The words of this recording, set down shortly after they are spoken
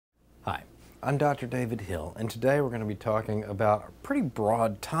I'm Dr. David Hill, and today we're going to be talking about a pretty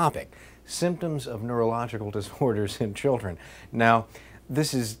broad topic, symptoms of neurological disorders in children. Now,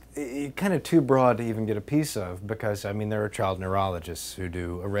 this is kind of too broad to even get a piece of because, there are child neurologists who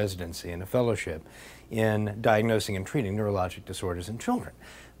do a residency and a fellowship in diagnosing and treating neurologic disorders in children.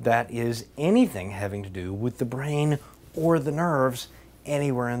 That is anything having to do with the brain or the nerves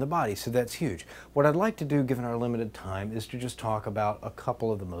anywhere in the body, so that's huge. What I'd like to do, given our limited time, is to just talk about a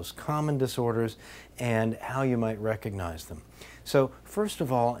couple of the most common disorders and how you might recognize them. So first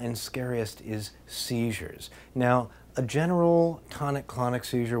of all, and scariest, is seizures. Now, a general tonic-clonic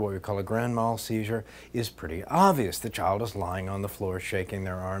seizure, what we call a grand mal seizure, is pretty obvious. The child is lying on the floor, shaking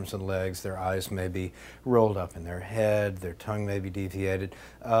their arms and legs, their eyes may be rolled up in their head, their tongue may be deviated.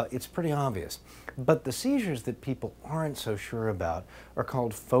 It's pretty obvious. But the seizures that people aren't so sure about are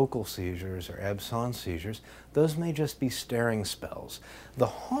called focal seizures or absence seizures. Those may just be staring spells. The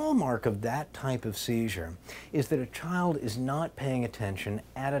hallmark of that type of seizure is that a child is not paying attention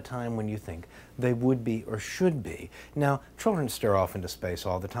at a time when you think they would be or should be. Now, children stare off into space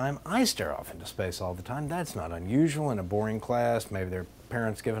all the time. I stare off into space all the time. That's not unusual in a boring class. Maybe their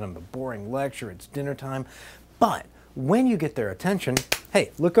parents giving them a boring lecture. It's dinner time. But when you get their attention,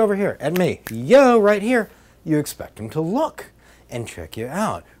 hey, look over here at me, yo, right here, you expect them to look and check you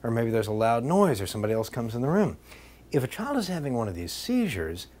out. Or maybe there's a loud noise or somebody else comes in the room. If a child is having one of these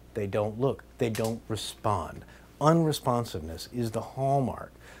seizures, they don't look, they don't respond. Unresponsiveness is the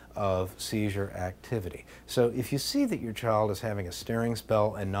hallmark of seizure activity. So if you see that your child is having a staring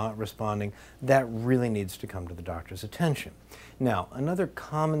spell and not responding, that really needs to come to the doctor's attention. Now, another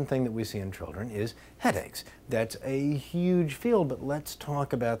common thing that we see in children is headaches. That's a huge field, but let's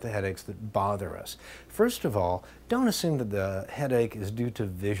talk about the headaches that bother us. First of all, don't assume that the headache is due to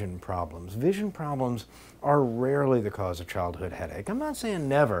vision problems. Vision problems are rarely the cause of childhood headache. I'm not saying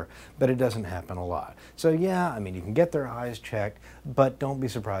never, but it doesn't happen a lot. So yeah, you can get their eyes checked, but don't be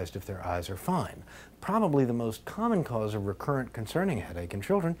surprised if their eyes are fine. Probably the most common cause of recurrent concerning headache in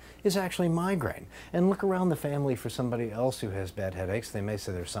children is actually migraine. And look around the family for somebody else who has bad headaches. They may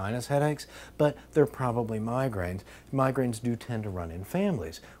say they're sinus headaches, but they're probably migraines. Migraines do tend to run in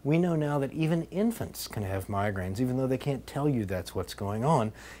families. We know now that even infants can have migraines, even though they can't tell you that's what's going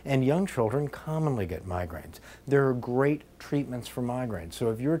on. And young children commonly get migraines. There are great treatments for migraines.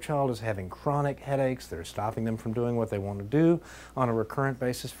 So if your child is having chronic headaches that are stopping them from doing what they want to do on a recurrent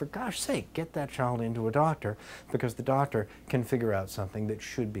basis, for gosh sake, get that child into a doctor, because the doctor can figure out something that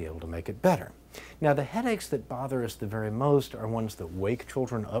should be able to make it better. Now, the headaches that bother us the very most are ones that wake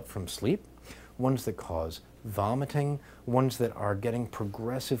children up from sleep, ones that cause vomiting, ones that are getting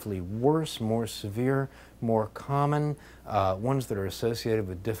progressively worse, more severe, more common, ones that are associated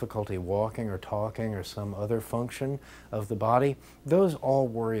with difficulty walking or talking or some other function of the body. Those all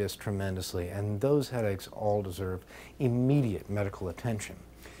worry us tremendously, and those headaches all deserve immediate medical attention.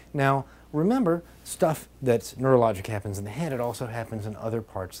 Now, remember, stuff that's neurologic happens in the head, it also happens in other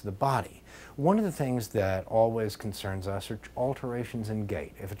parts of the body. One of the things that always concerns us are alterations in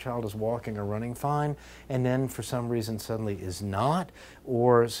gait. If a child is walking or running fine and then for some reason suddenly is not,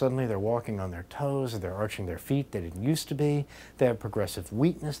 or suddenly they're walking on their toes or they're arching their feet they didn't used to be, they have progressive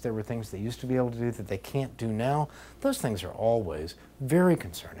weakness, there were things they used to be able to do that they can't do now, those things are always very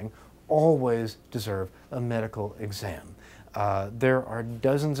concerning, always deserve a medical exam. There are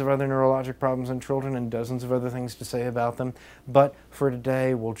dozens of other neurologic problems in children and dozens of other things to say about them, but for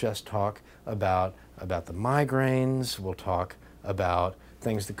today we'll just talk about the migraines, we'll talk about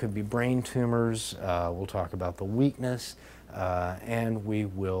things that could be brain tumors, we'll talk about the weakness, and we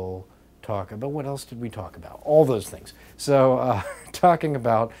will talk about, what else did we talk about? All those things. So talking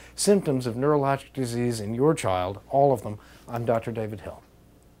about symptoms of neurologic disease in your child, all of them, I'm Dr. David Hill.